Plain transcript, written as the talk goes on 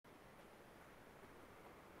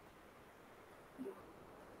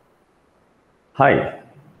Hi,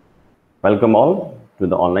 welcome all to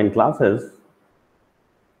the online classes.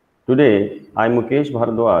 Today, I'm Mukesh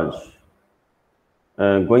Bhardwaj,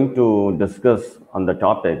 going to discuss on the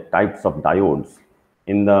topic types of diodes.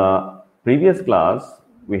 In the previous class,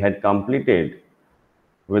 we had completed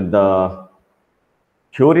with the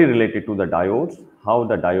theory related to the diodes, how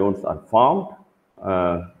the diodes are formed.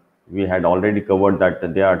 We had already covered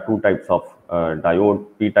that there are two types of diode,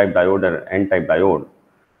 P-type diode and N-type diode.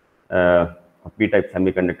 A P-type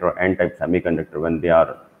semiconductor or N-type semiconductor, when they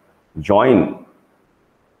are joined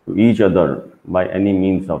to each other by any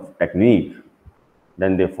means of technique,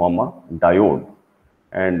 then they form a diode.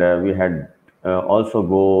 And we had also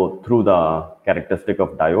go through the characteristic of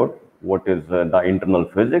diode, what is the internal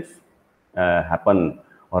physics happen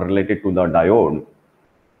or related to the diode,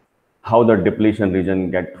 how the depletion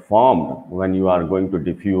region get formed when you are going to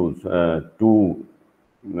diffuse two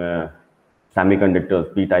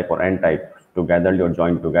semiconductors, P-type or N-type, togetherly or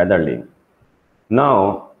joined togetherly.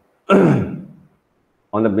 Now,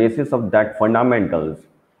 on the basis of that fundamentals,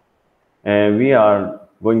 we are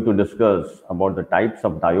going to discuss about the types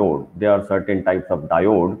of diode. There are certain types of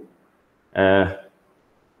diode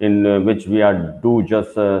in which we are do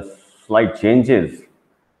just slight changes,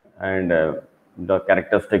 and the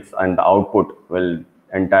characteristics and the output will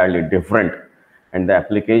entirely different, and the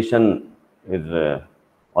application is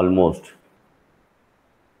almost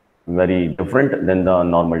very different than the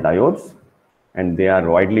normal diodes, and they are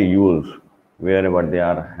widely used wherever they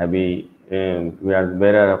are heavy,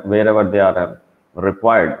 wherever they are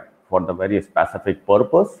required for the very specific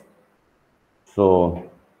purpose. So,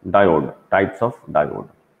 diode, types of diode.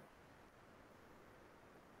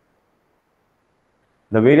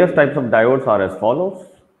 The various types of diodes are as follows: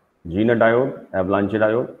 Zener diode, avalanche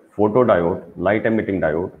diode, photodiode, light emitting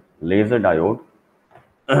diode, laser diode,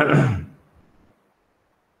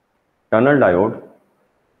 tunnel diode,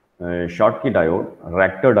 Schottky diode,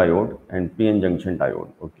 Ractor diode, and PN junction diode.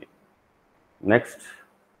 Okay. Next.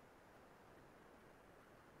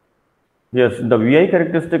 Yes, the VI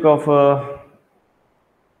characteristic of a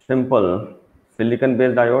simple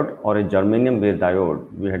silicon-based diode or a germanium-based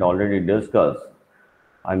diode we had already discussed.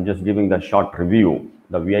 I'm just giving the short review.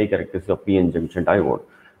 The VI characteristic of PN junction diode.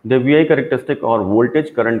 The VI characteristic or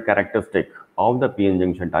voltage current characteristic of the PN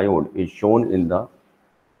junction diode is shown in the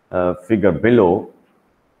figure below.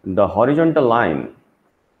 The horizontal line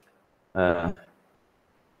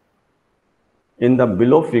in the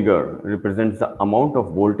below figure represents the amount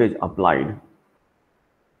of voltage applied,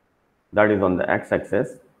 that is on the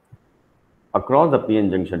x-axis, across the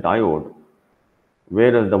PN junction diode,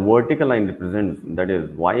 whereas the vertical line represents, that is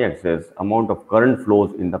y-axis, amount of current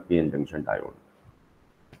flows in the PN junction diode.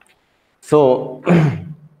 So,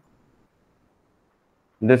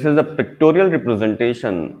 this is a pictorial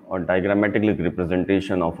representation or diagrammatically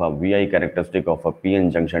representation of a VI characteristic of a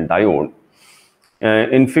PN junction diode.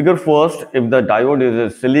 In figure first, if the diode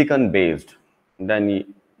is silicon based,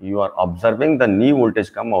 then you are observing the knee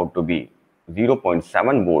voltage come out to be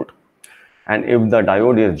 0.7 volt. And if the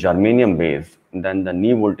diode is germanium based, then the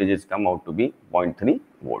knee voltages come out to be 0.3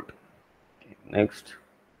 volt. Okay, next.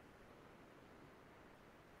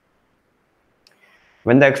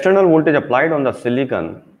 When the external voltage applied on the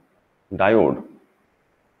silicon diode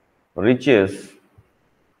reaches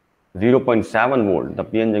 0.7 volt, the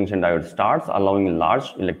PN junction diode starts allowing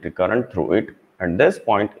large electric current through it. At this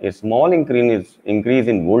point, a small increase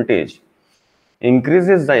in voltage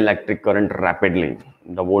increases the electric current rapidly.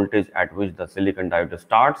 The voltage at which the silicon diode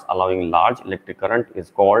starts allowing large electric current is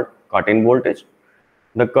called cut-in voltage.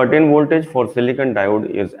 The cut-in voltage for silicon diode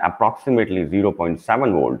is approximately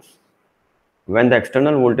 0.7 volts. When the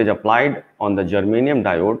external voltage applied on the germanium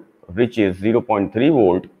diode reaches 0.3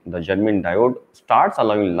 volt, the germanium diode starts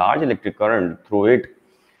allowing large electric current through it.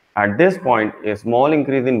 At this point, a small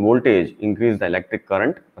increase in voltage increases the electric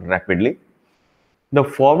current rapidly. The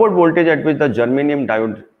forward voltage at which the germanium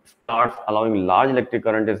diode starts allowing large electric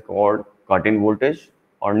current is called cut-in voltage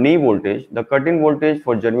or knee voltage. The cut-in voltage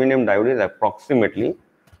for germanium diode is approximately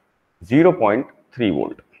 0.3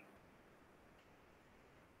 volt.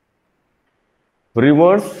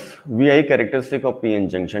 Reverse VI characteristic of PN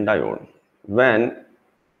junction diode. When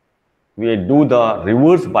we do the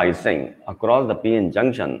reverse biasing across the PN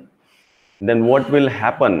junction, then what will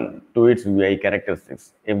happen to its VI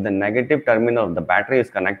characteristics? If the negative terminal of the battery is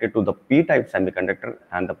connected to the P-type semiconductor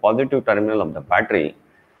and the positive terminal of the battery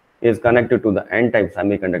is connected to the N-type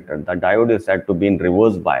semiconductor, the diode is said to be in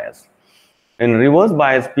reverse bias. In reverse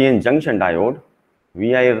bias PN junction diode,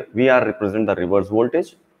 VR represents the reverse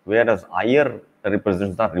voltage, whereas IR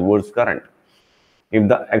represents the reverse current. If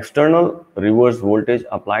the external reverse voltage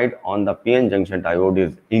applied on the PN junction diode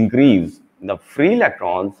is increased, the free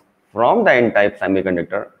electrons from the N-type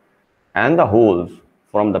semiconductor and the holes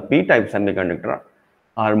from the P-type semiconductor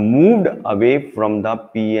are moved away from the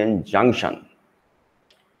PN junction.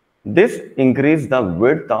 This increases the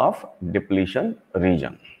width of depletion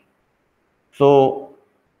region. So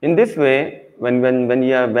in this way, when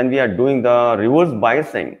we are doing the reverse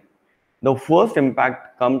biasing, the first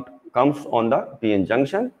impact comes on the PN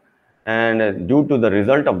junction, and due to the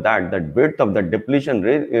result of that, the width of the depletion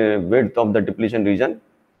region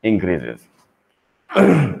increases.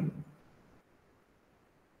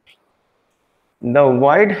 The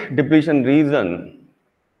wide depletion region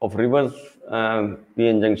of reverse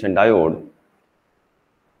PN junction diode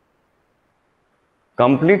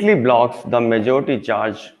completely blocks the majority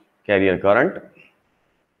charge carrier current,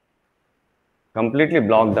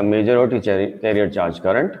 carrier charge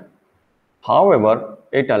current. However,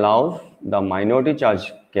 it allows the minority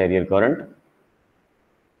charge carrier current.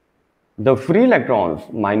 The free electrons,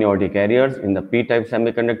 minority carriers in the p-type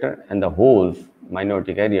semiconductor, and the holes,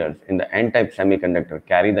 minority carriers in the n-type semiconductor,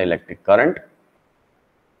 carry the electric current.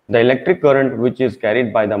 The electric current which is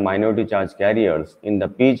carried by the minority charge carriers in the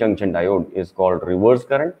p-junction diode is called reverse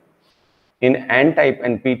current. In n-type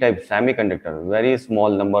and p-type semiconductor, very small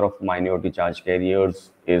number of minority charge carriers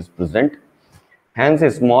is present. Hence,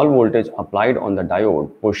 a small voltage applied on the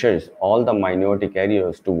diode pushes all the minority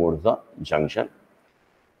carriers towards the junction.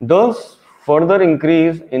 Thus, further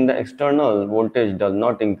increase in the external voltage does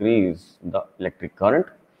not increase the electric current.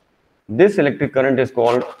 This electric current is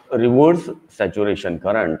called reverse saturation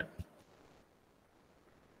current.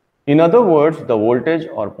 In other words, the voltage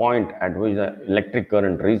or point at which the electric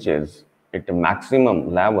current reaches its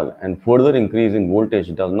maximum level and further increase in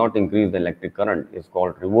voltage does not increase the electric current is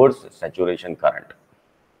called reverse saturation current.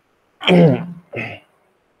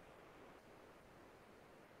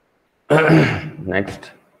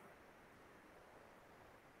 Next.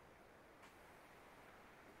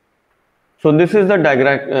 So this is the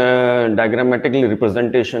diagrammatically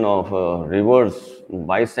representation of reverse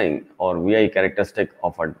biasing or VI characteristic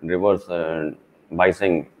of a reverse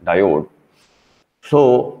biasing diode.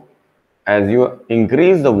 So as you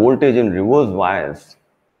increase the voltage in reverse bias,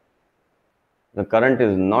 the current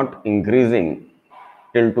is not increasing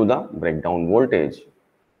till to the breakdown voltage.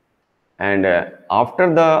 And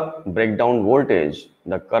after the breakdown voltage,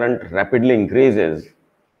 the current rapidly increases.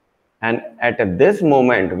 And at this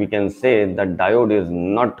moment, we can say that diode is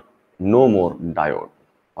no more diode,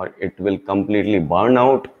 or it will completely burn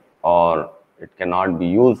out, or it cannot be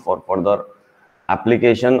used for further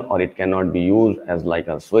application, or it cannot be used as like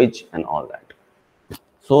a switch and all that.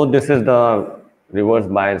 So this is the reverse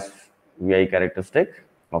bias VI characteristic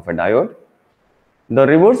of a diode. The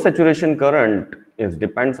reverse saturation current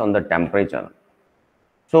depends on the temperature.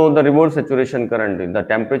 So the reverse saturation current, the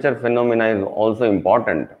temperature phenomena is also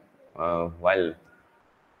important while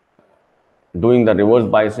doing the reverse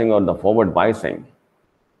biasing or the forward biasing.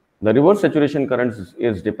 The reverse saturation current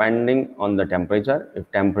is depending on the temperature. If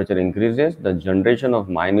temperature increases, the generation of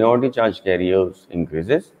minority charge carriers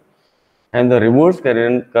increases, and the reverse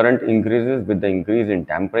current increases with the increase in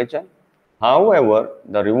temperature. However,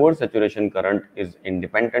 the reverse saturation current is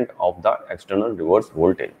independent of the external reverse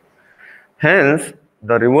voltage. Hence,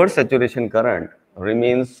 the reverse saturation current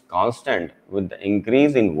remains constant with the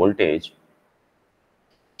increase in voltage.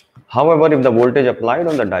 However, if the voltage applied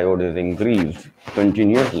on the diode is increased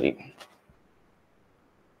continuously,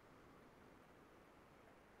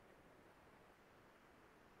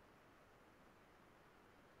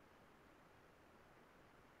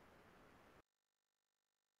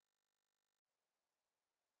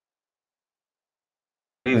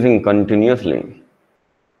 increasing continuously,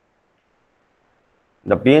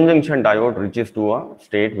 the PN junction diode reaches to a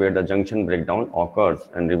state where the junction breakdown occurs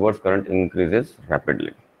and reverse current increases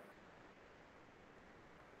rapidly.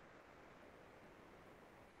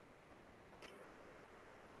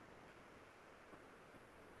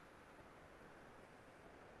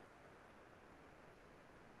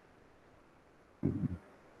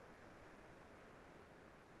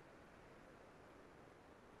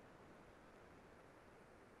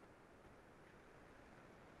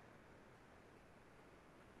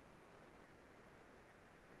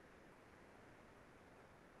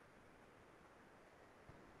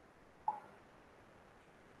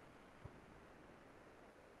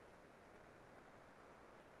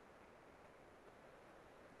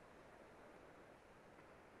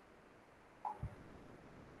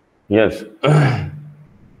 Yes.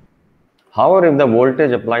 However, if the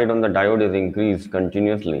voltage applied on the diode is increased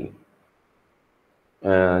continuously,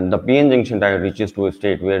 the PN junction diode reaches to a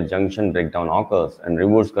state where junction breakdown occurs and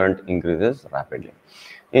reverse current increases rapidly.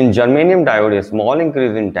 In germanium diode, a small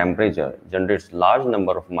increase in temperature generates large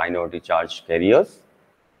number of minority charge carriers.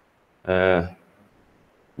 The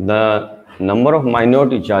number of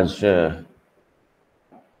minority charge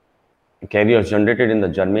carriers generated in the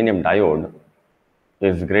germanium diode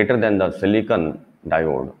is greater than the silicon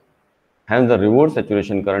diode. Hence, the reverse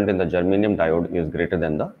saturation current in the germanium diode is greater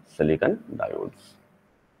than the silicon diodes.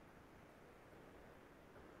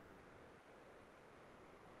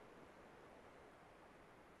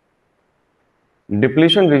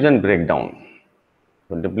 Depletion region breakdown.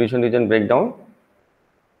 So, depletion region breakdown.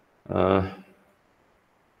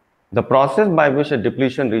 The process by which a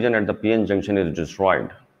depletion region at the PN junction is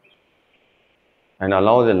destroyed and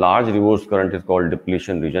allows a large reverse current is called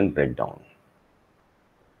depletion region breakdown.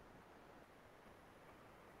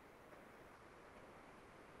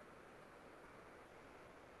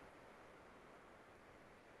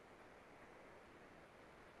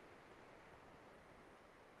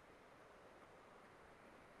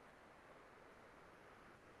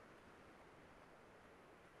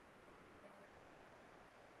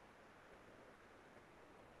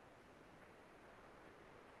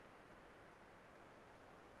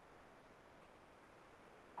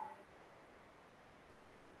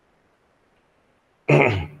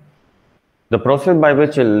 The process by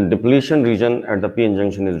which a depletion region at the PN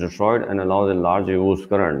junction is destroyed and allows a large reverse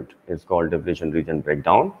current is called depletion region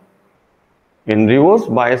breakdown. In reverse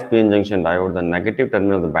bias PN junction diode, the negative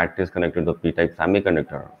terminal of the battery is connected to the P-type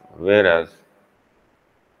semiconductor, whereas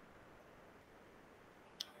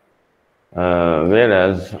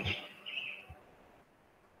whereas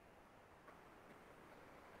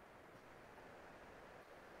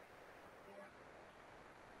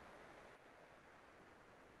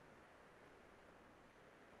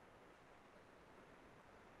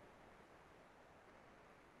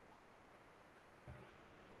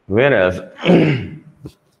whereas in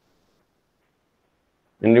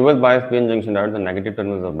reverse bias PN junction diode, the negative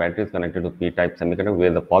terminal of the battery is connected to P-type semiconductor,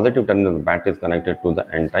 where the positive terminal of the battery is connected to the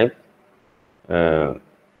N-type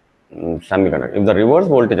semiconductor. If the reverse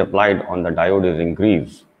voltage applied on the diode is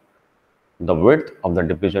increased, the width of the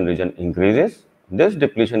depletion region increases. This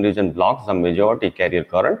depletion region blocks the majority carrier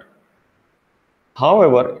current.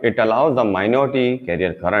 However, it allows the minority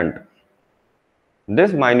carrier current.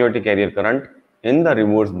 This minority carrier current in the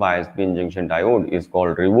reverse bias PN junction diode is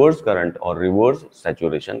called reverse current or reverse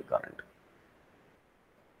saturation current.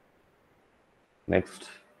 Next.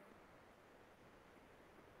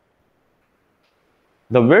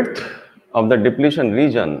 The width of the depletion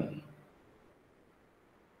region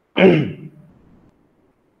the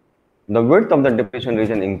width of the depletion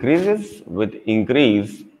region increases with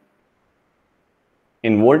increase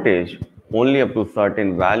in voltage only up to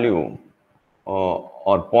certain value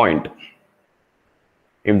or point.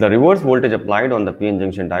 If the reverse voltage applied on the PN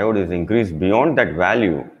junction diode is increased beyond that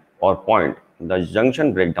value or point, the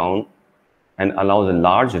junction breakdown and allows a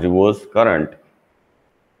large reverse current.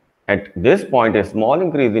 At this point, a small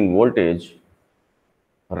increase in voltage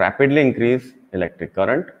rapidly increase electric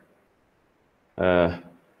current. The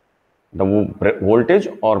voltage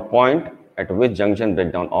or point at which junction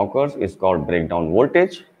breakdown occurs is called breakdown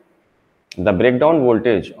voltage. The breakdown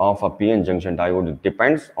voltage of a PN junction diode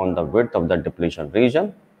depends on the width of the depletion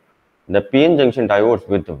region. The PN junction diodes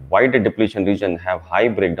with wide depletion region have high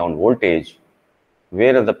breakdown voltage,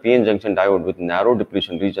 whereas the PN junction diode with narrow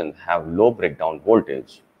depletion region have low breakdown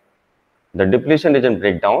voltage. The depletion region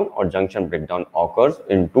breakdown or junction breakdown occurs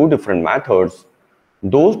in two different methods.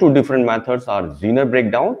 Those two different methods are Zener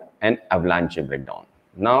breakdown and avalanche breakdown.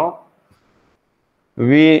 Now,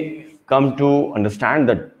 we come to understand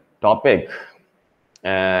the topic.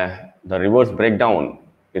 The reverse breakdown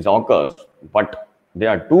is occurs, but there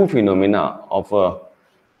are two phenomena of a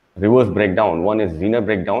reverse breakdown. One is Zener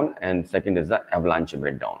breakdown and second is the avalanche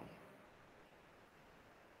breakdown.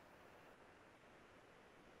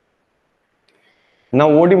 Now,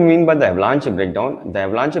 what do you mean by the avalanche breakdown? The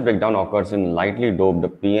avalanche breakdown occurs in lightly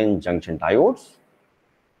doped PN junction diodes.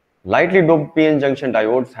 Lightly doped PN junction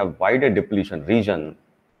diodes have wider depletion region.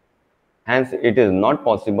 Hence, it is not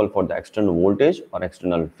possible for the external voltage or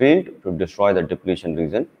external field to destroy the depletion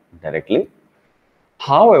region directly.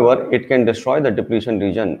 However, it can destroy the depletion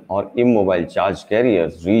region or immobile charge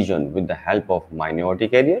carriers region with the help of minority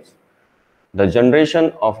carriers. The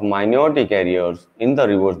generation of minority carriers in the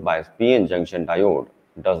reverse bias PN junction diode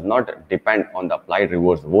does not depend on the applied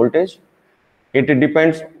reverse voltage. It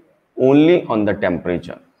depends only on the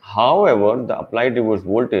temperature. However, the applied reverse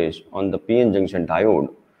voltage on the PN junction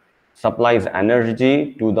diode supplies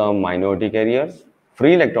energy to the minority carriers,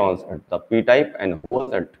 free electrons at the p-type and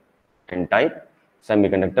holes at n-type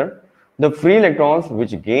semiconductor. The free electrons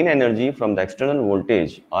which gain energy from the external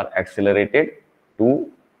voltage are accelerated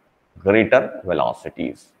to greater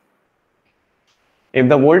velocities. If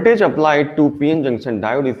the voltage applied to p-n junction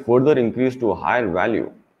diode is further increased to a higher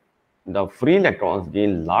value, the free electrons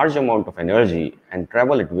gain large amount of energy and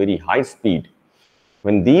travel at very high speed.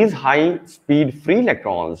 When these high-speed free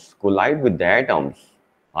electrons collide with the atoms,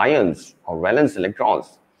 ions, or valence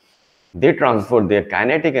electrons, they transfer their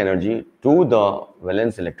kinetic energy to the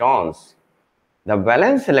valence electrons. The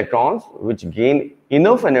valence electrons, which gain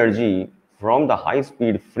enough energy from the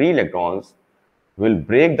high-speed free electrons, will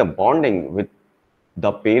break the bonding with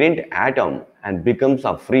the parent atom and becomes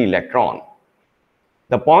a free electron.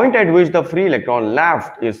 The point at which the free electron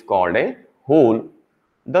left is called a hole.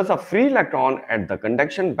 Thus, a free electron at the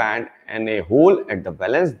conduction band and a hole at the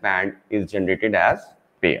valence band is generated as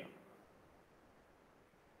pair.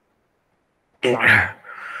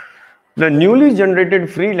 The newly generated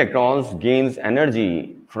free electrons gains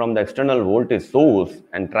energy from the external voltage source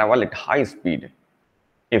and travel at high speed.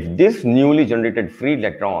 If this newly generated free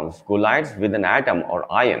electrons collides with an atom or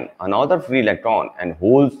ion, another free electron and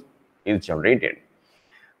holes is generated.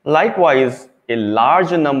 Likewise, a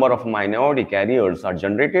large number of minority carriers are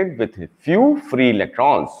generated with few free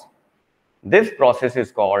electrons. This process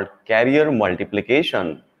is called carrier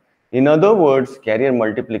multiplication. In other words, carrier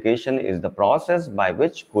multiplication is the process by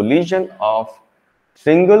which collision of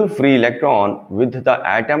single free electron with the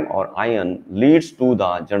atom or ion leads to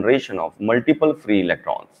the generation of multiple free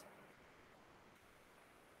electrons.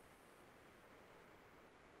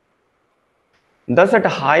 Thus, at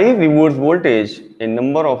high reverse voltage, a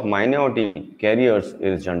number of minority carriers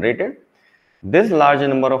is generated. This large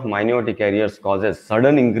number of minority carriers causes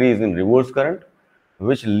sudden increase in reverse current,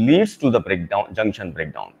 which leads to the junction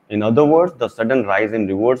breakdown. In other words, the sudden rise in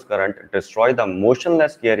reverse current destroys the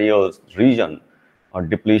motionless carriers region or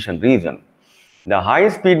depletion region. The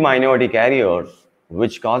high-speed minority carriers,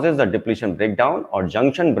 which causes the depletion breakdown or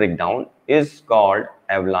junction breakdown, is called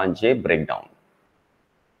avalanche breakdown.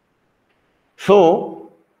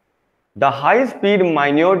 So, the high-speed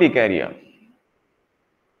minority carrier,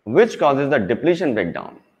 which causes the depletion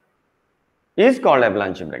breakdown, is called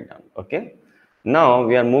avalanche breakdown. Okay. Now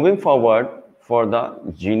we are moving forward for the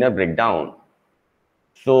Zener breakdown.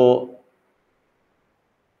 So,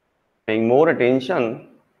 paying more attention,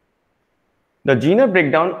 the Zener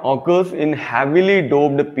breakdown occurs in heavily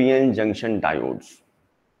doped p-n junction diodes.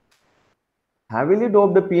 Heavily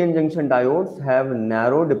doped p-n junction diodes have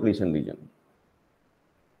narrow depletion region.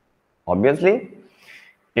 Obviously,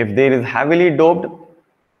 if there is heavily doped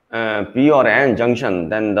p or n junction,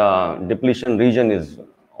 then the depletion region is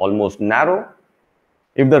almost narrow.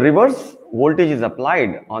 If the reverse voltage is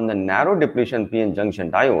applied on the narrow depletion p-n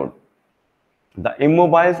junction diode, the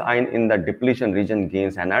immobile ion in the depletion region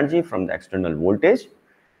gains energy from the external voltage.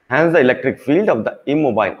 Hence, the electric field of the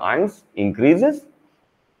immobile ions increases.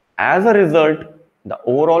 As a result, the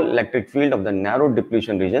overall electric field of the narrow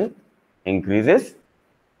depletion region increases.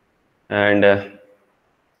 And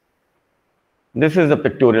this is the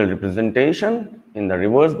pictorial representation in the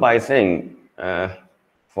reverse biasing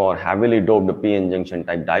for heavily doped p-n junction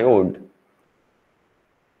type diode.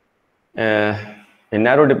 A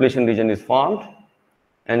narrow depletion region is formed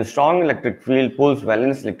and strong electric field pulls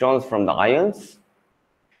valence electrons from the ions.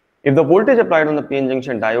 If the voltage applied on the p-n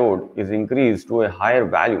junction diode is increased to a higher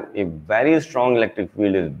value, a very strong electric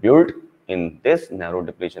field is built in this narrow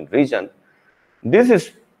depletion region. This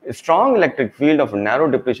is a strong electric field of a narrow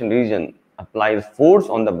depletion region applies force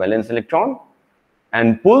on the valence electron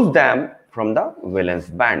and pulls them from the valence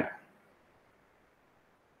band.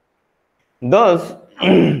 Thus,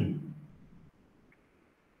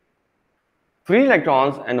 free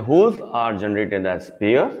electrons and holes are generated as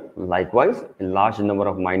pairs. Likewise, a large number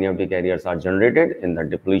of minority carriers are generated in the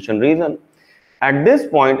depletion region. At this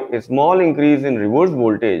point, a small increase in reverse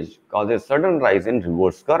voltage causes sudden rise in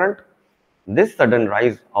reverse current. This sudden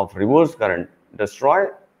rise of reverse current destroys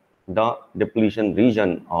the depletion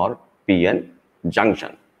region or p-n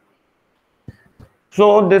junction.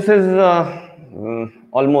 So this is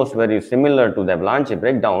almost very similar to the avalanche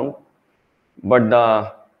breakdown, but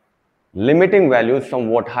the limiting value is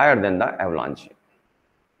somewhat higher than the avalanche.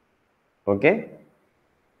 Okay,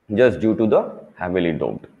 just due to the heavily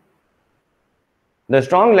doped. The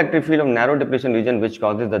strong electric field of narrow depletion region which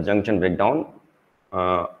causes the junction breakdown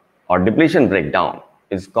or depletion breakdown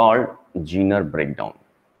is called Zener breakdown.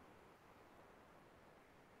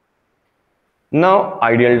 Now,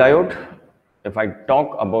 ideal diode. If I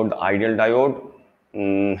talk about the ideal diode,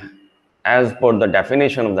 as per the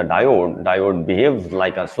definition of the diode, diode behaves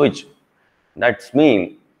like a switch. That's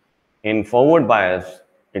mean in forward bias,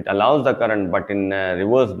 it allows the current, but in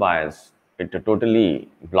reverse bias, it totally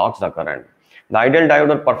blocks the current. The ideal diode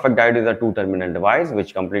or perfect diode is a two-terminal device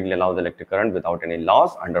which completely allows electric current without any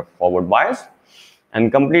loss under forward bias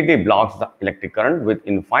and completely blocks the electric current with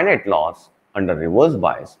infinite loss under reverse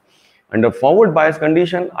bias. Under forward bias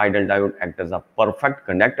condition, ideal diode acts as a perfect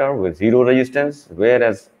conductor with zero resistance,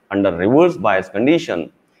 whereas under reverse bias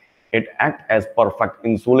condition, it acts as perfect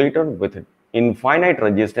insulator with infinite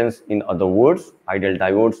resistance. In other words, ideal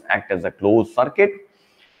diodes act as a closed circuit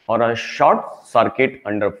or a short circuit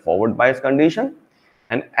under forward bias condition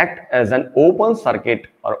and act as an open circuit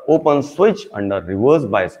or open switch under reverse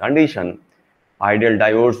bias condition. Ideal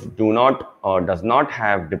diodes do not or does not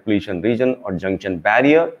have depletion region or junction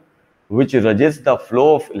barrier which resists the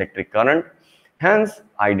flow of electric current. Hence,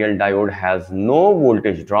 ideal diode has no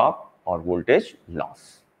voltage drop or voltage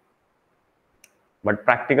loss. But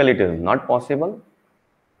practically it is not possible.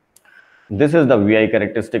 This is the VI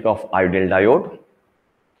characteristic of ideal diode.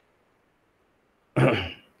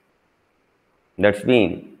 That's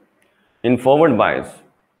mean in forward bias,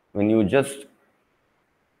 when you just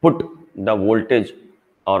put the voltage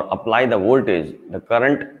or apply the voltage, the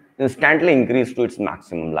current instantly increases to its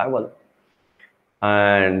maximum level.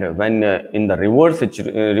 And when in the reverse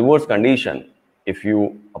condition, if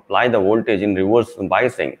you apply the voltage in reverse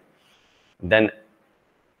biasing, then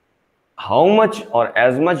how much or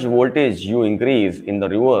as much voltage you increase in the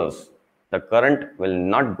reverse, the current will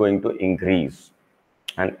not going to increase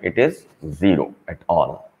and it is zero at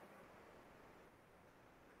all.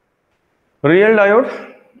 Real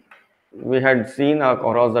diode, we had seen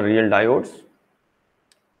across the real diodes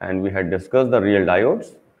and we had discussed the real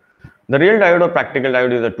diodes. The real diode or practical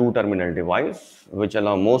diode is a two-terminal device which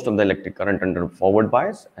allow most of the electric current under forward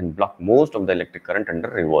bias and block most of the electric current under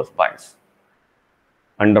reverse bias.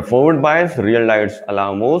 Under forward bias, real diodes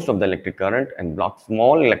allow most of the electric current and block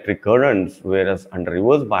small electric currents, whereas under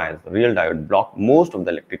reverse bias, real diode block most of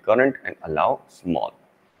the electric current and allow small.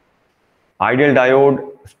 Ideal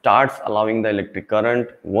diode starts allowing the electric current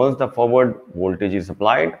once the forward voltage is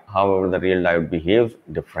applied. However, the real diode behaves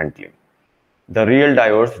differently. The real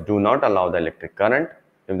diodes do not allow the electric current.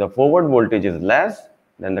 If the forward voltage is less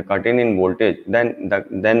than the cut-in voltage, then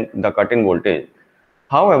the cut-in voltage.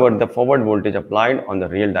 However, the forward voltage applied on the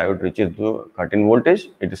real diode reaches the cut-in voltage,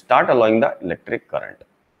 it starts allowing the electric current.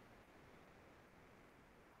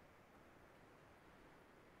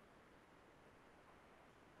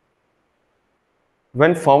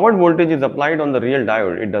 When forward voltage is applied on the real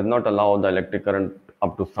diode, it does not allow the electric current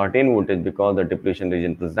up to certain voltage because the depletion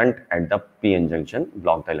region present at the PN junction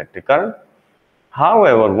block the electric current.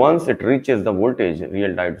 However, once it reaches the voltage, real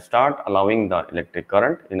diode start allowing the electric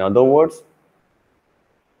current. In other words,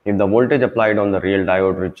 if the voltage applied on the real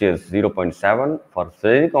diode reaches 0.7 for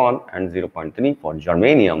silicon and 0.3 for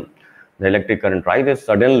germanium, the electric current rises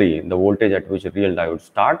suddenly. The voltage at which real diode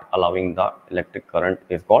start allowing the electric current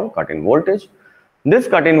is called cut-in voltage. This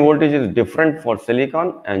cut-in voltage is different for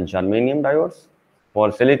silicon and germanium diodes.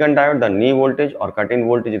 For silicon diode, the knee voltage or cut-in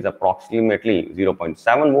voltage is approximately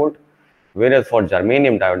 0.7 volt, whereas for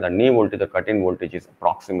germanium diode, the knee voltage or cut-in voltage is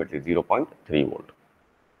approximately 0.3 volt.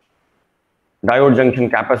 Diode junction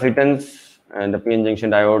capacitance and the PN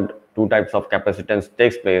junction diode, two types of capacitance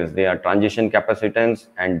takes place. They are transition capacitance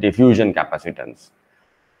and diffusion capacitance.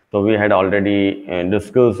 So we had already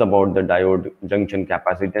discussed about the diode junction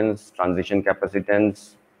capacitance, transition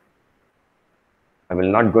capacitance. I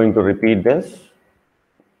will not going to repeat this.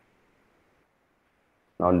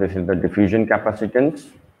 Now this is the diffusion capacitance.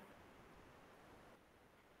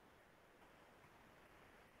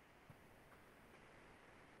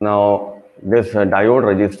 Now this diode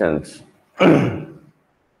resistance.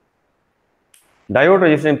 Diode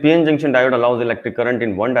resistance, PN junction diode allows electric current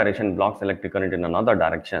in one direction, blocks electric current in another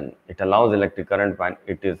direction. It allows electric current when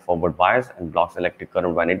it is forward bias and blocks electric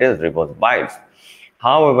current when it is reverse bias.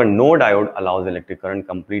 However, no diode allows electric current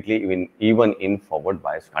completely even in forward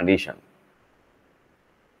bias condition.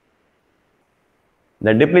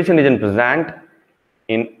 The depletion region present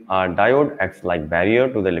in a diode acts like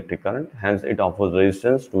barrier to the electric current, hence it offers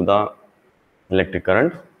resistance to the electric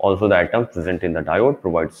current. Also, the atoms present in the diode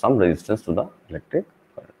provide some resistance to the electric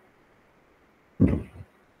current.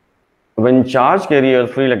 When charge carriers,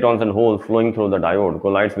 free electrons and holes flowing through the diode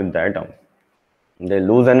collides with the atom, they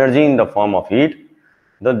lose energy in the form of heat.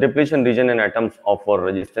 The depletion region and atoms offer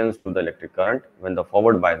resistance to the electric current. When the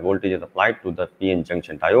forward bias voltage is applied to the PN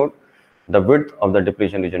junction diode, the width of the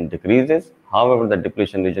depletion region decreases. However, the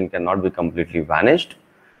depletion region cannot be completely vanished.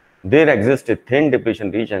 There exists a thin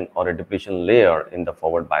depletion region or a depletion layer in the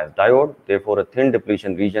forward bias diode. Therefore, a thin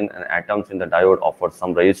depletion region and atoms in the diode offer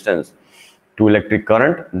some resistance to electric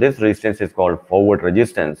current. This resistance is called forward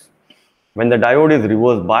resistance. When the diode is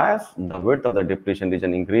reverse biased, the width of the depletion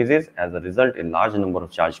region increases. As a result, a large number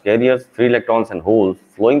of charge carriers, free electrons, and holes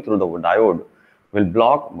flowing through the diode will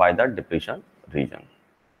block by the depletion region.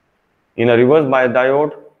 In a reverse bias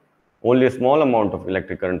diode, only a small amount of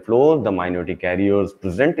electric current flows. The minority carriers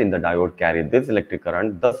present in the diode carry this electric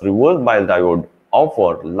current. Thus, reverse bias diode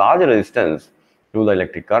offer large resistance to the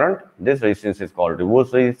electric current. This resistance is called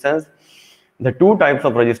reverse resistance. The two types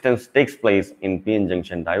of resistance takes place in PN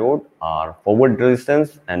junction diode are forward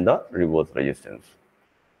resistance and the reverse resistance.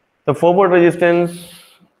 The forward resistance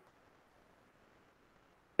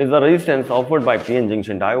is the resistance offered by PN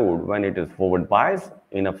junction diode when it is forward biased.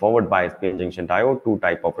 In a forward biased PN junction diode, two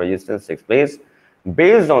types of resistance takes place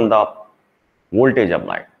based on the voltage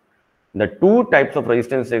applied. The two types of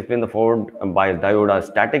resistance takes place in the forward biased diode are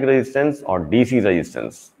static resistance or DC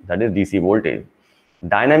resistance, that is DC voltage.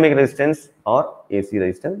 Dynamic resistance or AC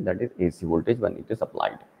resistance, that is AC voltage when it is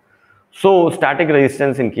applied. So static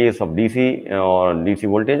resistance in case of DC or DC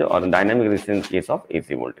voltage, or dynamic resistance in case of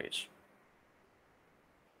AC voltage.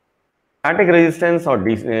 Static resistance or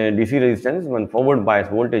DC resistance when forward bias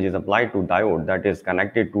voltage is applied to diode that is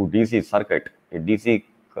connected to DC circuit. A DC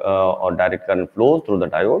or direct current flows through the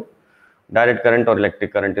diode. Direct current or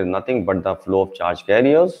electric current is nothing but the flow of charge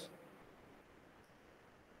carriers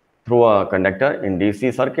through a conductor. In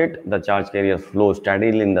DC circuit, the charge carriers flow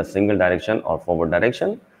steadily in the single direction or forward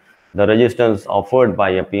direction. The resistance offered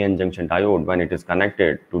by a PN junction diode when it is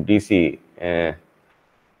connected to DC,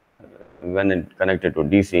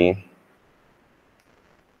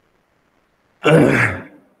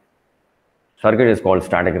 circuit is called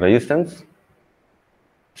static resistance.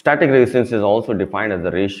 Static resistance is also defined as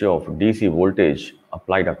the ratio of DC voltage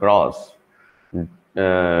applied across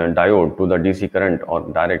diode to the DC current or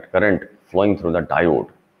direct current flowing through the diode.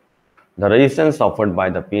 The resistance offered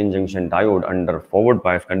by the PN junction diode under forward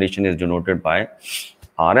bias condition is denoted by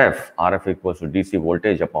RF. RF equals to DC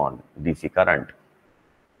voltage upon DC current.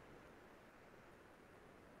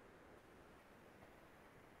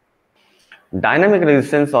 Dynamic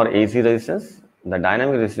resistance or AC resistance. The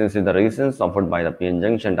dynamic resistance is the resistance offered by the PN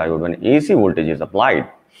junction diode when AC voltage is applied.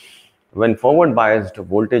 When forward biased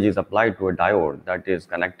voltage is applied to a diode that is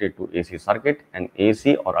connected to AC circuit, and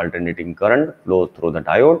AC or alternating current flows through the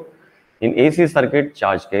diode. In AC circuit,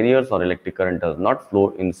 charge carriers or electric current does not flow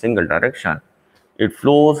in single direction. It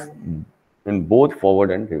flows in both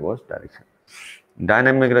forward and reverse direction.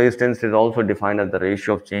 Dynamic resistance is also defined as the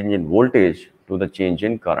ratio of change in voltage to the change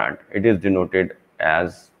in current. It is denoted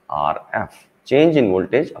as RF. Change in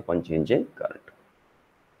voltage upon change in current.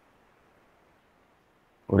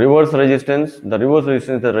 Reverse resistance. The reverse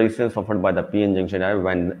resistance is the resistance offered by the PN junction diode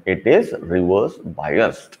when it is reverse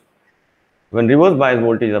biased. When reverse bias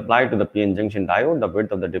voltage is applied to the PN junction diode, the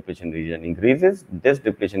width of the depletion region increases. This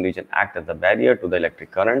depletion region acts as a barrier to the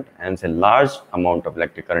electric current, hence a large amount of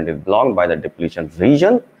electric current is blocked by the depletion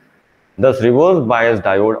region. Thus, reverse bias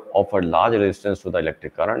diode offered large resistance to the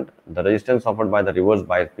electric current. The resistance offered by the reverse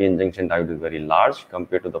bias PN junction diode is very large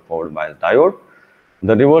compared to the forward bias diode.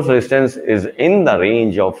 The reverse resistance is in the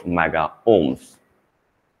range of mega ohms.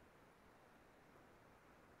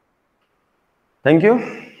 Thank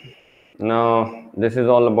you. Now, this is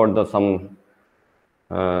all about the some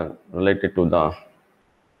related to the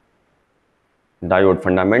diode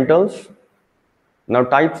fundamentals. Now,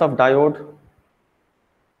 types of diode.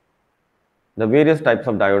 The various types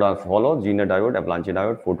of diode are as follows: Zener diode, avalanche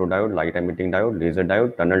diode, photodiode, light emitting diode, laser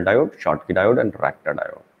diode, tunnel diode, Schottky diode, and reactor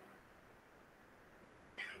diode.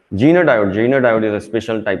 Zener diode. Zener diode is a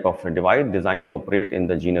special type of device designed to operate in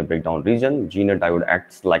the Zener breakdown region. Zener diode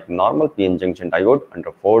acts like normal PN junction diode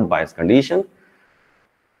under forward bias condition.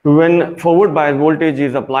 When forward bias voltage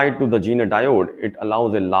is applied to the Zener diode, it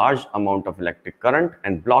allows a large amount of electric current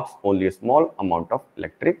and blocks only a small amount of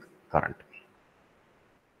electric current.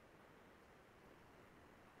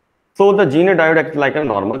 So the Zener diode acts like a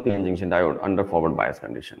normal PN junction diode under forward bias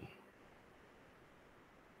condition.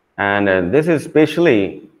 And this is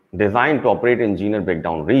specially designed to operate in Zener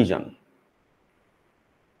breakdown region.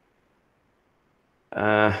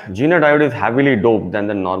 Zener diode is heavily doped than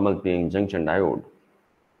the normal PN junction diode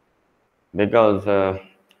because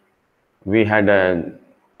we had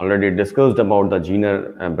already discussed about the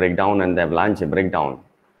Zener breakdown and the avalanche breakdown.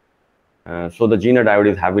 So the Zener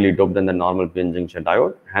diode is heavily doped than the normal PN junction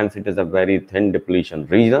diode. Hence, it is a very thin depletion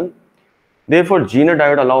region. Therefore, Zener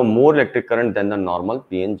diode allow more electric current than the normal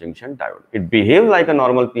PN junction diode. It behaves like a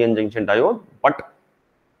normal PN junction diode, but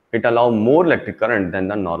it allows more electric current than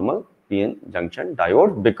the normal PN junction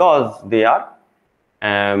diode because they are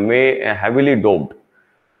heavily doped.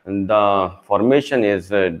 And the formation is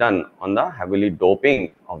done on the heavily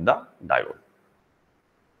doping of the diode.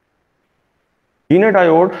 Zener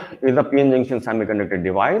diode is a PN junction semiconductor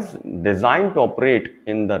device designed to operate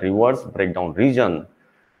in the reverse breakdown region.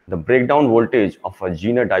 The breakdown voltage of a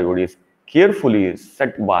Zener diode is carefully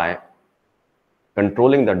set by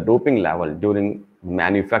controlling the doping level during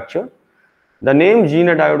manufacture. The name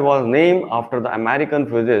Zener diode was named after the American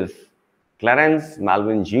physicist Clarence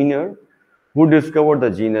Melvin Zener, who discovered the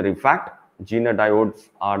Zener effect. Zener diodes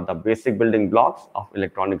are the basic building blocks of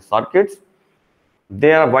electronic circuits.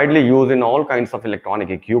 They are widely used in all kinds of electronic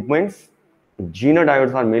equipments. Zener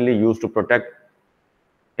diodes are mainly used to protect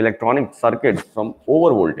electronic circuits from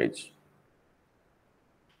overvoltage.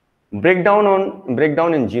 Breakdown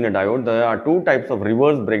in Zener diode. There are two types of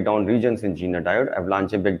reverse breakdown regions in Zener diode: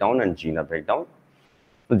 avalanche breakdown and Zener breakdown.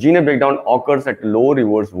 So Zener breakdown occurs at low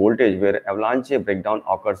reverse voltage, where avalanche breakdown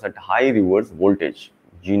occurs at high reverse voltage.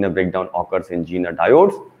 Zener breakdown occurs in Zener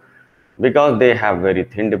diodes because they have very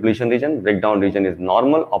thin depletion region. Breakdown region is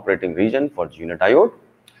normal operating region for Zener diode.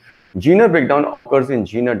 Zener breakdown occurs in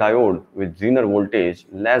Zener diode with Zener voltage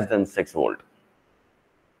less than 6 volt.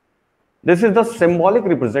 This is the symbolic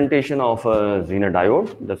representation of a Zener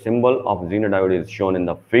diode. The symbol of Zener diode is shown in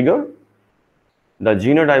the figure. The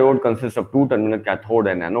Zener diode consists of two terminal cathode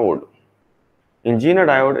and anode. In Zener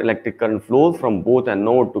diode, electric current flows from both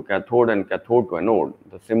anode to cathode and cathode to anode.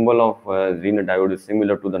 The symbol of Zener diode is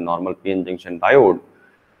similar to the normal PN junction diode,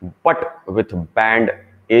 but with band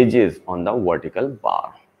edges on the vertical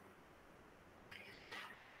bar.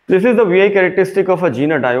 This is the VI characteristic of a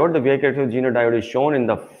Zener diode. The VI characteristic of Zener diode is shown in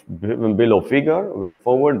the below figure.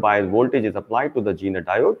 Forward bias voltage is applied to the Zener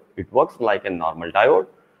diode. It works like a normal diode.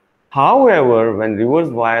 However, when reverse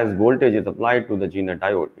bias voltage is applied to the Zener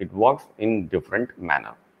diode, it works in different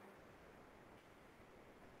manner.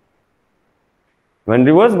 When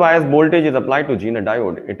reverse bias voltage is applied to Zener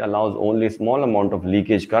diode, it allows only small amount of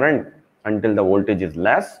leakage current until the voltage is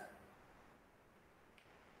less.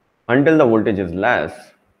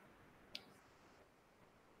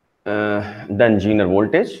 Than Zener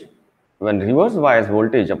voltage. When reverse bias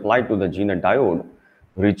voltage applied to the Zener diode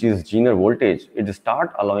reaches Zener voltage, it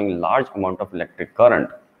starts allowing large amount of electric current.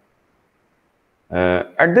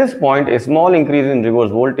 At this point, a small increase in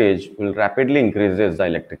reverse voltage will rapidly increases the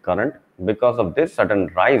electric current. Because of this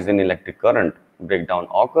sudden rise in electric current, breakdown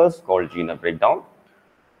occurs called Zener breakdown.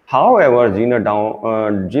 However, Zener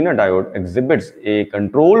diode exhibits a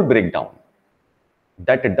control breakdown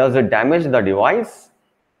that doesn't damage the device.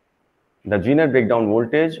 The Zener breakdown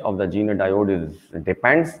voltage of the Zener diode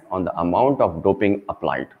depends on the amount of doping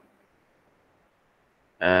applied.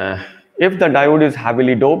 If the diode is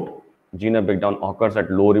heavily doped, Zener breakdown occurs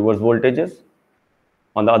at low reverse voltages.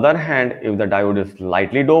 On the other hand, if the diode is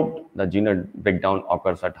lightly doped, the Zener breakdown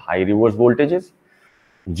occurs at high reverse voltages.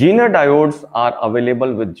 Zener diodes are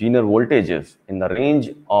available with Zener voltages in the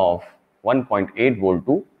range of 1.8 volt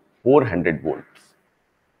to 400 volts.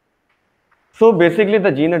 So basically,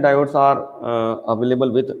 the Zener diodes are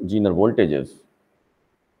available with Zener voltages.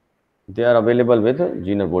 They are available with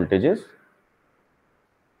Zener voltages.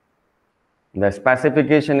 The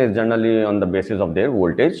specification is generally on the basis of their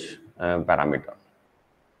voltage parameter.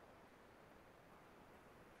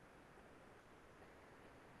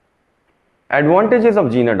 Advantages of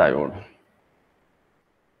Zener diode.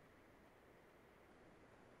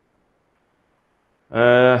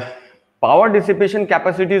 Power dissipation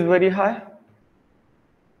capacity is very high.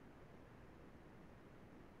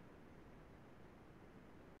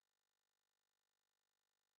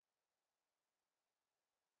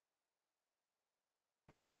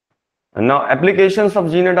 And now applications of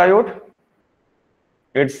Zener diode.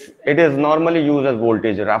 It is normally used as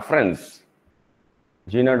voltage reference.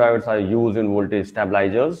 Zener diodes are used in voltage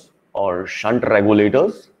stabilizers or shunt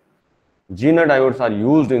regulators. Zener diodes are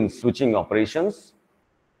used in switching operations.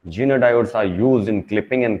 Zener diodes are used in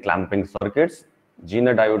clipping and clamping circuits.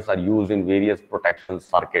 Zener diodes are used in various protection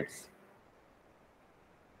circuits.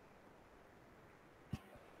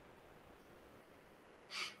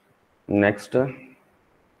 Next.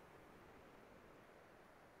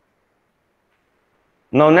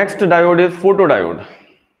 Now next diode is photodiode.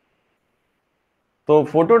 So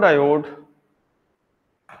photodiode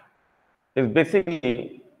is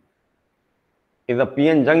basically a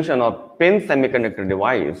PN junction or PIN semiconductor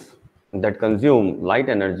device that consume light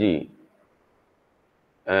energy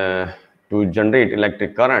to generate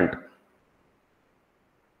electric current.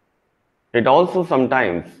 It also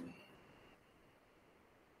sometimes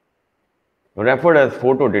referred as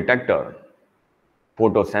photodetector,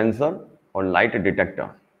 photosensor, or light detector.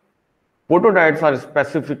 Photodiodes are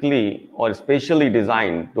specifically or specially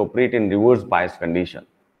designed to operate in reverse bias condition.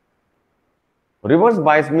 Reverse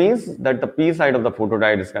bias means that the P side of the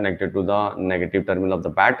photodiode is connected to the negative terminal of the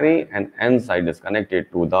battery and N side is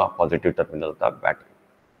connected to the positive terminal of the battery.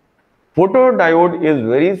 Photodiode is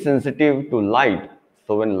very sensitive to light,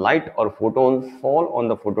 so when light or photons fall on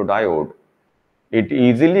the photodiode, it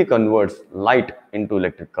easily converts light into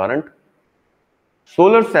electric current.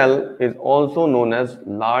 Solar cell is also known as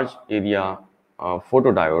large area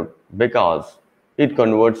photodiode because it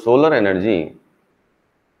converts solar energy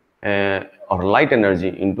or light energy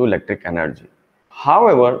into electric energy.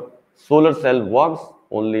 However, solar cell works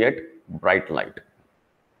only at bright light.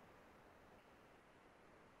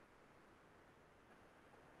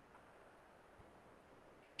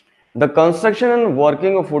 The construction and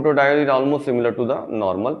working of photodiode is almost similar to the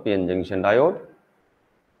normal PN junction diode.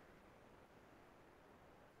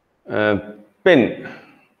 Pin,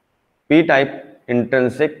 P-type,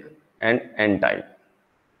 intrinsic and N-type.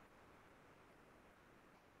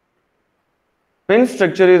 Pin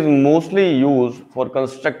structure is mostly used for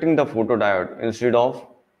constructing the photodiode instead of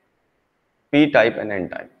P-type and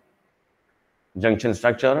N-type junction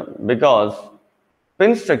structure because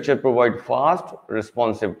pin structure provide fast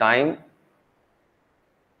responsive time.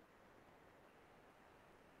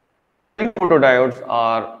 Pin photodiodes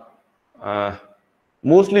are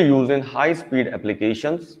mostly used in high-speed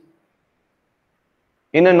applications.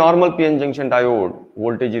 In a normal PN junction diode,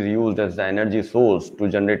 voltage is used as the energy source to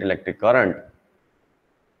generate electric current.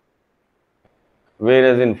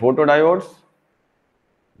 Whereas in photodiodes,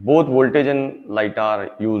 both voltage and light are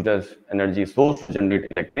used as energy source to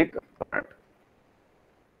generate electric current.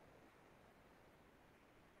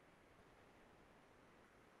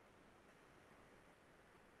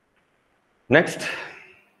 Next,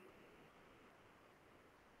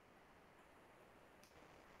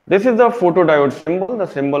 this is the photodiode symbol. The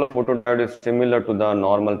symbol of photodiode is similar to the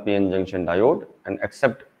normal PN junction diode, and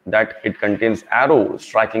except that it contains arrows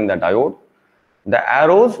striking the diode. The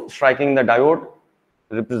arrows striking the diode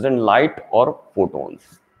represent light or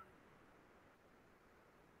photons.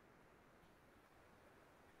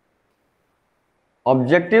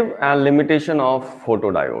 Objective and limitation of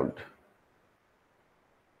photodiode.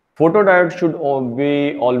 Photodiode should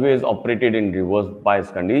be always operated in reverse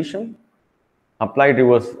bias condition. Applied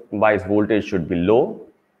reverse bias voltage should be low.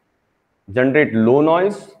 Generate low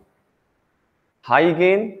noise, high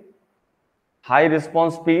gain, high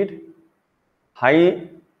response speed, high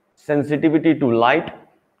sensitivity to light,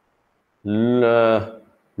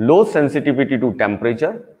 low sensitivity to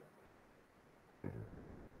temperature,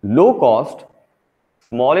 low cost,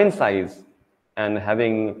 small in size, and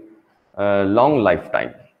having a long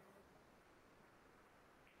lifetime.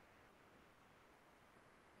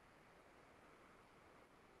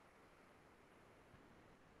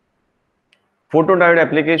 Photodiode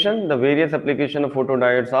application, the various application of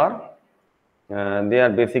photodiodes are, they are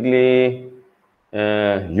basically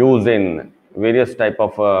used in various type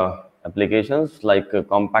of applications like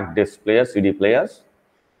compact disc players, CD players,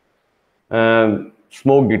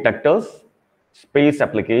 smoke detectors, space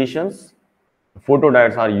applications.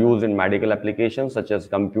 Photodiodes are used in medical applications such as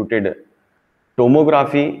computed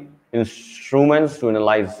tomography, instruments to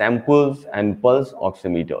analyze samples, and pulse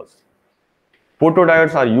oximeters.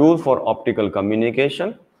 Photodiodes are used for optical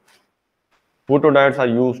communication. Photodiodes are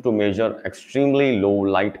used to measure extremely low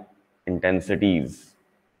light intensities.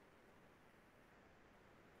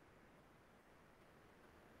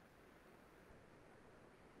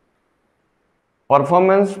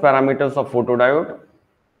 Performance parameters of photodiode.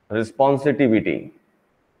 Responsivity.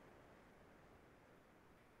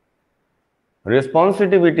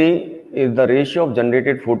 Responsivity is the ratio of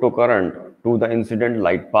generated photocurrent to the incident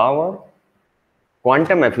light power.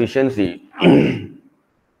 Quantum efficiency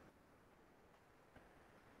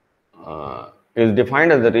is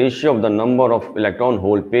defined as the ratio of the number of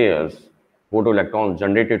electron-hole pairs, photoelectrons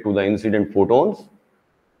generated to the incident photons.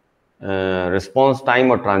 Response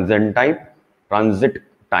time or transit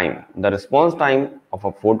time. The response time of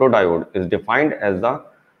a photodiode is defined as the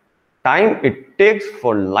time it takes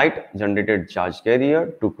for light generated charge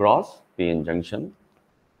carrier to cross PN junction.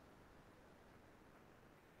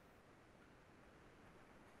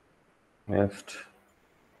 Next.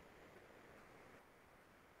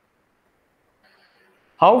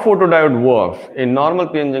 How photodiode works? A normal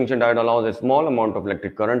PN junction diode allows a small amount of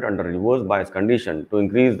electric current under reverse bias condition. To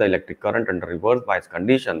increase the electric current under reverse bias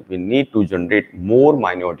condition, we need to generate more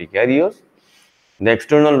minority carriers. The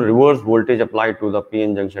external reverse voltage applied to the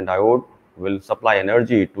PN junction diode will supply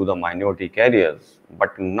energy to the minority carriers,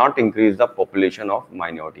 but not increase the population of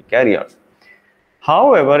minority carriers.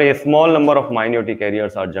 However, a small number of minority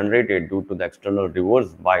carriers are generated due to the external reverse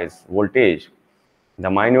bias voltage. The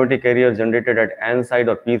minority carriers generated at N side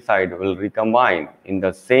or P side will recombine in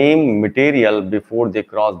the same material before they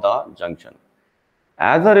cross the junction.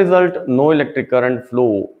 As a result, no electric current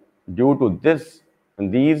flow due to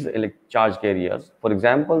these charge carriers. For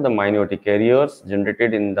example, the minority carriers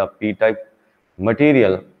generated in the p-type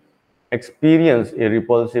material experience a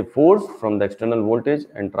repulsive force from the external voltage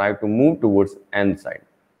and try to move towards N side.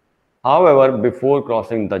 However, before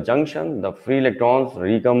crossing the junction, the free electrons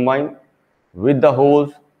recombine with the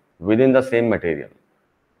holes within the same material.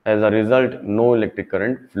 As a result, no electric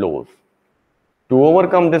current flows. To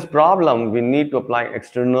overcome this problem, we need to apply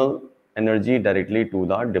external energy directly to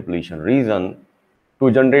the depletion region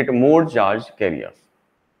to generate more charge carriers.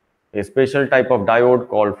 A special type of diode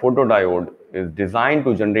called photodiode is designed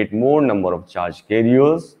to generate more number of charge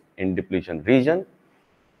carriers in depletion region.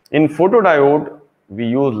 In photodiode, we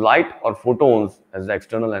use light or photons as the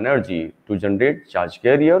external energy to generate charge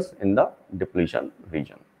carriers in the depletion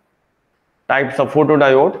region. Types of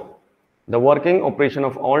photodiode. The working operation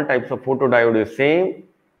of all types of photodiode is same.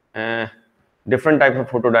 Different types of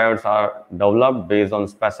photodiodes are developed based on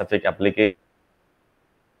specific application.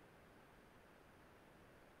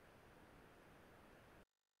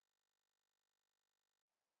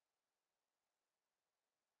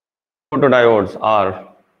 Photodiodes are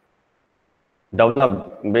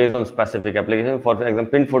developed based on specific application. For example,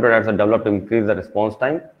 pin photodiodes are developed to increase the response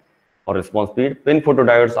time or response speed. Pin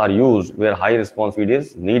photodiodes are used where high response speed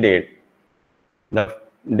is needed. The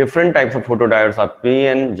different types of photodiodes are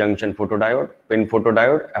PN junction photodiode, pin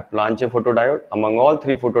photodiode, avalanche photodiode. Among all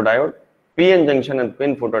three photodiodes, PN junction and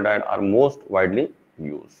pin photodiode are most widely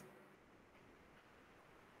used.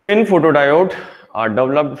 Pin photodiode are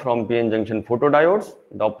developed from PN junction photodiodes.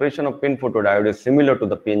 The operation of pin photodiode is similar to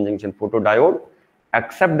the PN junction photodiode,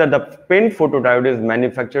 except that the pin photodiode is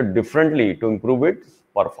manufactured differently to improve its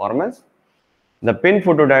performance. The pin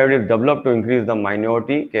photodiode is developed to increase the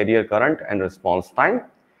minority carrier current and response time.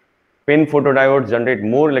 Pin photodiodes generate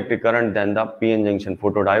more electric current than the PN junction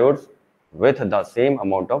photodiodes with the same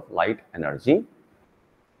amount of light energy.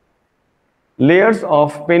 Layers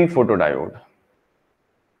of pin photodiode.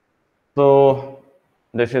 So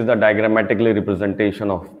this is the diagrammatically representation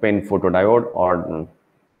of pin photodiode. Or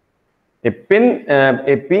a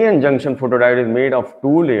PN junction photodiode is made of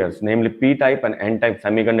two layers, namely P-type and N-type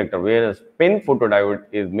semiconductor, whereas pin photodiode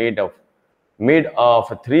is made of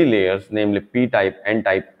three layers, namely P-type,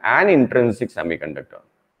 N-type, and intrinsic semiconductor.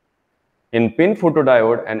 In pin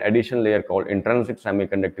photodiode, an additional layer called intrinsic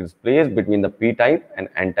semiconductor is placed between the P-type and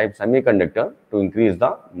N-type semiconductor to increase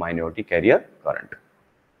the minority carrier current.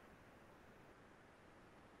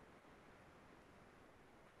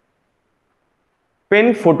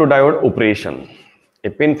 Pin photodiode operation. A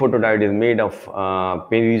pin photodiode is made of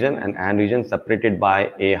P region and N region separated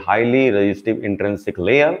by a highly resistive intrinsic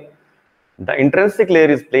layer. The intrinsic layer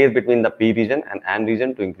is placed between the P region and N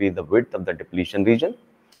region to increase the width of the depletion region.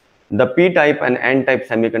 The P-type and N-type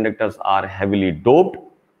semiconductors are heavily doped.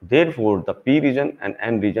 Therefore, the P region and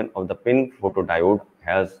N region of the pin photodiode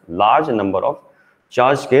has large number of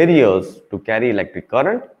charge carriers to carry electric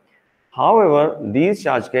current. However, these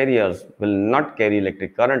charge carriers will not carry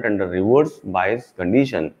electric current under reverse bias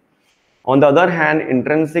condition. On the other hand,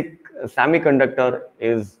 intrinsic semiconductor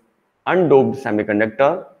is undoped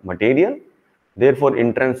semiconductor material. Therefore,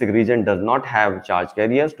 intrinsic region does not have charge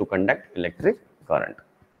carriers to conduct electric current.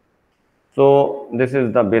 So this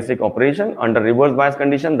is the basic operation. Under reverse bias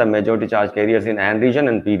condition, the majority charge carriers in N region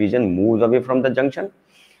and P region moves away from the junction.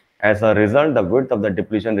 As a result, the width of the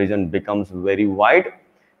depletion region becomes very wide.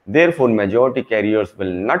 Therefore, majority carriers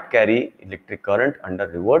will not carry electric current under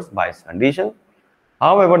reverse bias condition.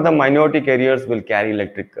 However, the minority carriers will carry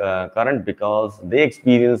electric current because they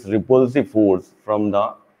experience repulsive force from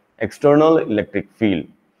the external electric field.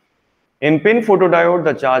 In pin photodiode,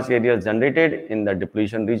 the charge carriers generated in the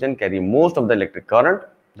depletion region carry most of the electric current.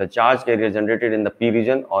 The charge carriers generated in the P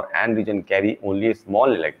region or N region carry only a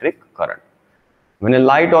small electric current. When a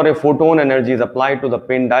light or a photon energy is applied to the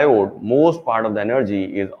pin diode, most part of the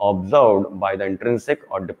energy is absorbed by the intrinsic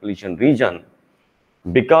or depletion region.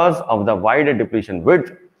 Because of the wider depletion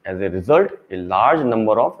width, as a result, a large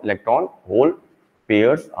number of electron-hole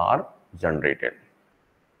pairs are generated.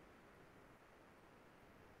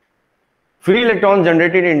 Free electrons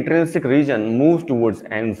generated in intrinsic region moves towards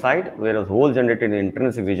N side, whereas holes generated in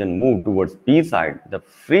intrinsic region move towards P side. The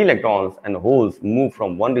free electrons and holes move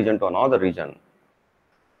from one region to another region.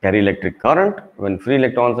 carry electric current. When free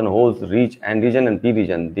electrons and holes reach N region and P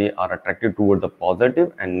region, they are attracted toward the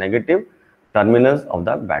positive and negative terminals of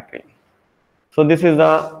the battery. So this is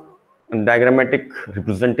the diagrammatic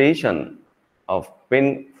representation of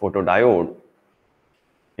pin photodiode.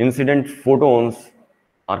 Incident photons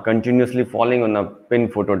are continuously falling on a pin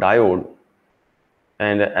photodiode,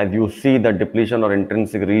 and as you see, the depletion or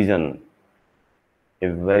intrinsic region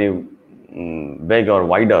is very big or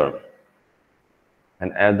wider.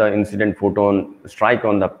 And as the incident photon strike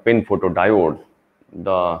on the pin photodiode,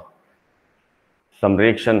 the some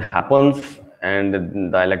reaction happens,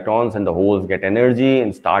 and the electrons and the holes get energy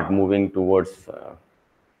and start moving towards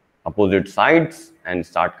opposite sides and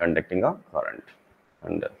start conducting a current.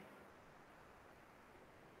 And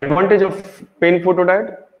advantage of pin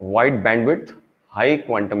photodiode: wide bandwidth, high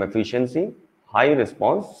quantum efficiency, high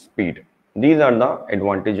response speed. These are the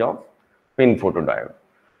advantage of pin photodiode.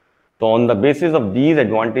 So on the basis of these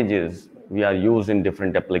advantages, we are used in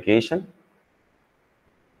different application.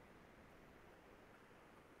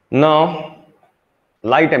 Now,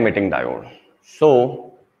 light emitting diode.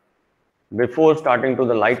 So before starting to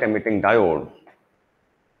the light emitting diode,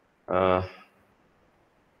 I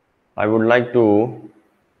would like to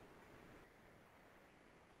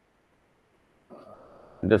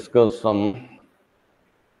discuss some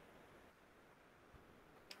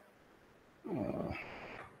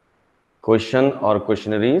question or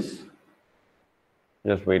questionnaires.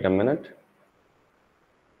 Just wait a minute.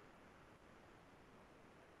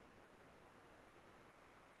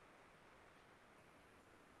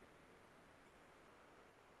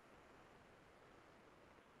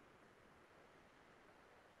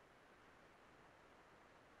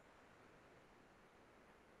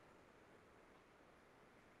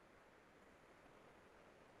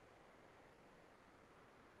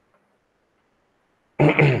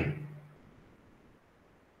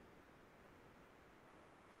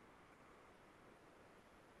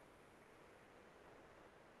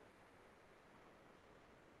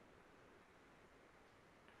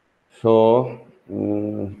 So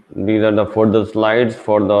these are the further slides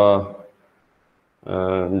for the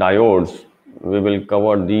diodes. We will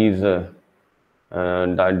cover these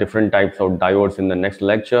different types of diodes in the next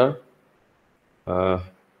lecture. But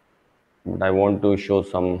I want to show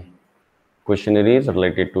some questionnaires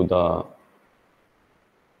related to the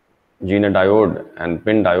Zener diode and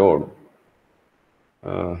pin diode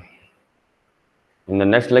in the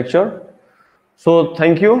next lecture. So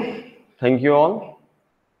thank you all.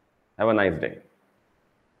 Have a nice day.